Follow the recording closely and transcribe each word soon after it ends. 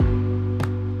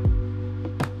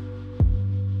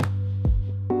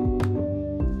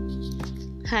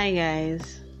Hi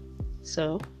guys,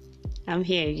 so I'm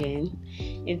here again.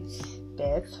 It's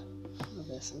Beth,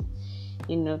 obviously.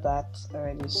 You know that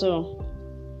already. So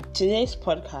today's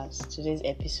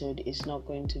episode is not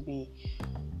going to be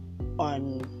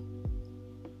on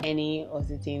any of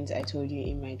the things I told you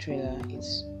in my trailer.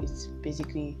 It's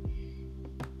basically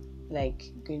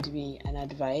like going to be an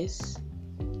advice.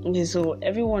 Okay, so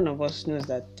every one of us knows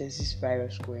that there's this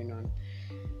virus going on.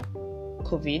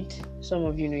 COVID. Some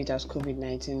of you know it as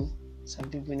COVID-19. Some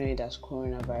people know it as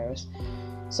coronavirus.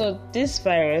 So this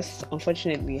virus,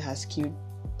 unfortunately, has killed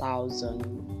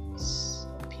thousands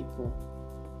of people.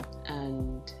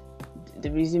 And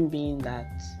the reason being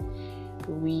that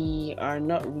we are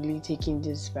not really taking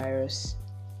this virus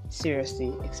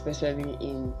seriously, especially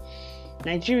in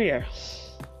Nigeria,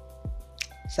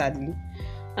 sadly.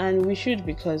 And we should,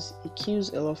 because it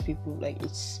kills a lot of people. Like,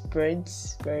 it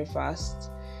spreads very fast.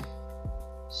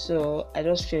 So I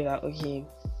just feel like, okay,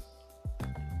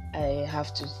 I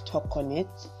have to talk on it.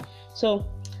 So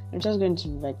I'm just going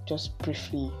to just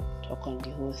briefly talk on the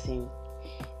whole thing,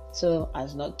 so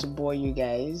as not to bore you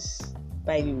guys.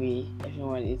 By the way,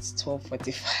 everyone, it's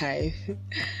 12:45.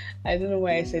 I don't know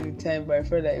why I said the time, but I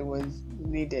felt that it was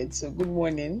needed. So good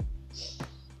morning.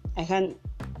 I can't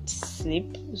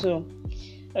sleep. So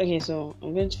so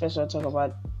I'm going to first of all talk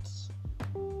about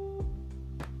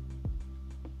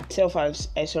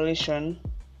self-isolation,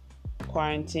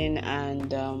 quarantine,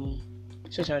 and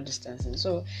social distancing.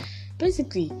 So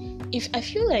basically, if I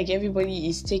feel like everybody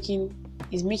is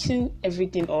mixing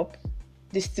everything up,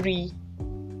 these three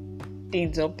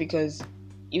things up, because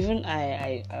even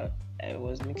I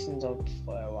was mixing it up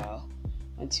for a while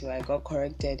until I got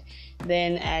corrected.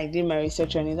 Then I did my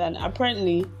research on it, and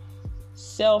apparently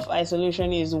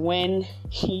self-isolation is when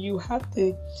you have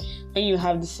the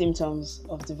symptoms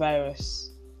of the virus.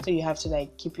 So you have to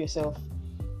keep yourself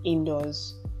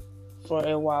indoors for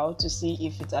a while to see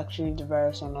if it's actually the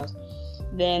virus or not.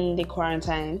 Then the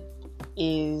quarantine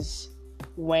is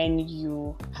when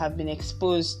you have been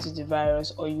exposed to the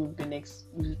virus, or you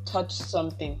touched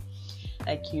something,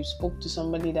 like you spoke to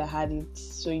somebody that had it,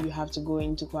 so you have to go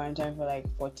into quarantine for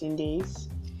 14 days.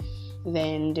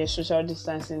 Then the social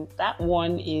distancing, that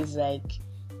one is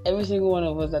every single one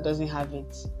of us that doesn't have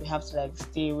it, we have to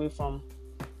stay away from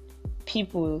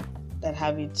people that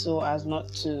have it, so as not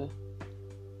to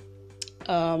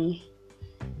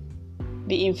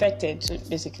be infected. So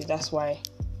basically, that's why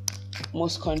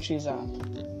most countries are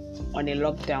on a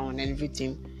lockdown and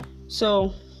everything.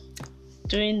 So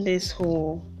during this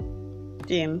whole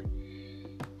thing,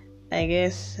 I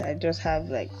guess I just have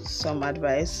some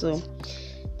advice. So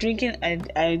drinking,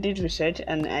 I did research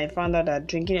and I found out that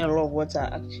drinking a lot of water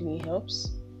actually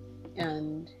helps,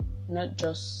 and not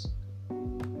just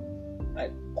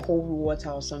cold water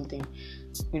or something.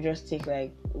 We just take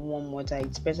warm water.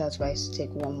 It's better advice to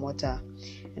take warm water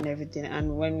and everything.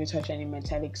 And when we touch any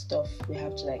metallic stuff, we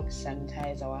have to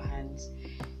sanitize our hands,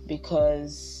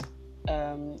 because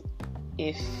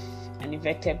if an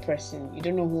infected person, you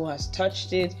don't know who has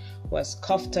touched it, who has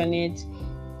coughed on it,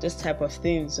 this type of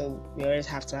thing. So we always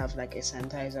have to have a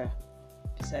sanitizer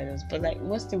beside us. But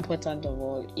most important of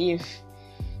all, if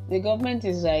the government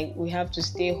is we have to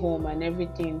stay home and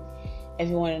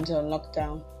everyone into a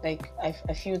lockdown,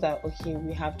 I feel that, okay,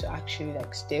 we have to actually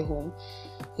stay home,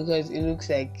 because it looks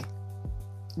like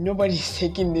nobody's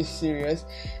taking this serious.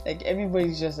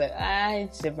 Everybody's just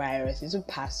it's a virus, it's a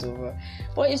pass over.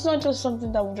 But it's not just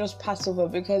something that will just pass over,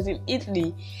 because in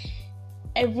Italy,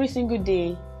 every single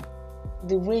day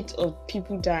the rate of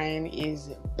people dying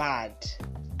is bad,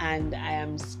 and I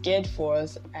am scared for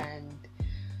us. And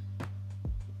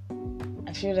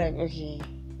I feel okay,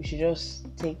 we should just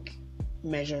take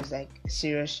measures,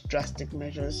 serious drastic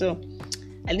measures. So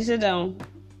I listed down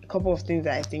a couple of things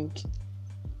that I think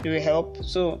it will help.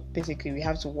 So basically, we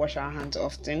have to wash our hands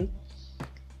often.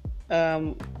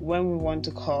 When we want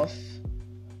to cough,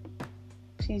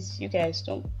 please, you guys,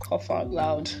 don't cough out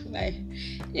loud.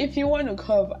 If you want to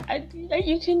cough,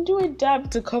 you can do a dab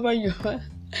to cover your mouth.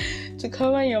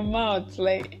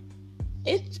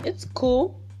 It's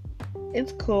cool.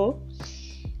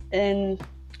 And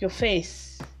your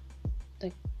face,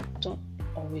 don't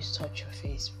always touch your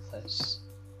face, because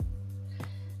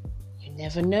you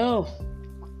never know.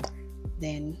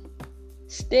 Then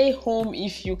stay home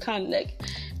if you can.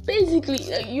 Basically,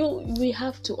 we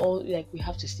have to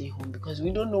stay home, because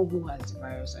we don't know who has the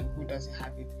virus and who doesn't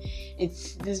have it.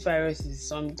 This virus is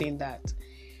something that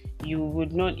you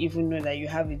would not even know that you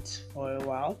have it for a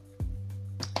while,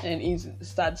 and it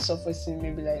starts surfacing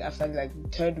maybe after the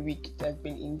third week that's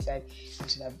been inside.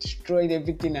 It should have destroyed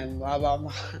everything and blah blah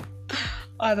blah.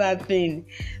 other thing.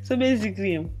 So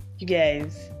basically, you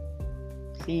guys,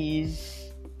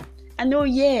 please. I know,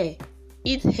 yeah,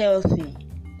 eat healthy.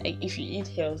 Like if you eat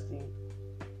healthy,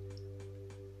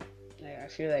 like I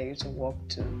feel like it's a work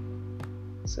too.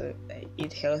 So like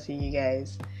eat healthy, you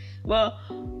guys. Well,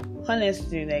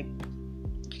 honestly, like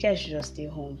you guys should just stay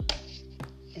home.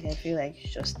 Like I feel like you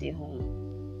should just stay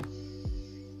home.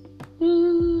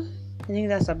 I think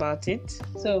that's about it.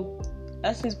 So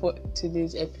that's it for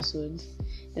today's episode.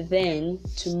 Then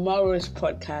tomorrow's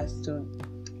podcast will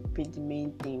be the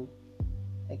main theme.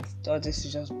 Like all this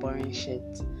is just boring shit.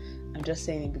 I'm just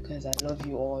saying it because I love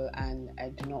you all and I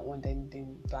do not want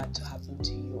anything bad to happen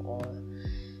to you all.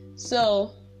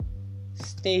 So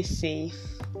stay safe.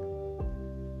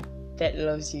 Bet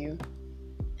loves you.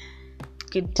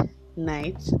 Good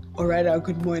night, or rather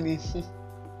good morning.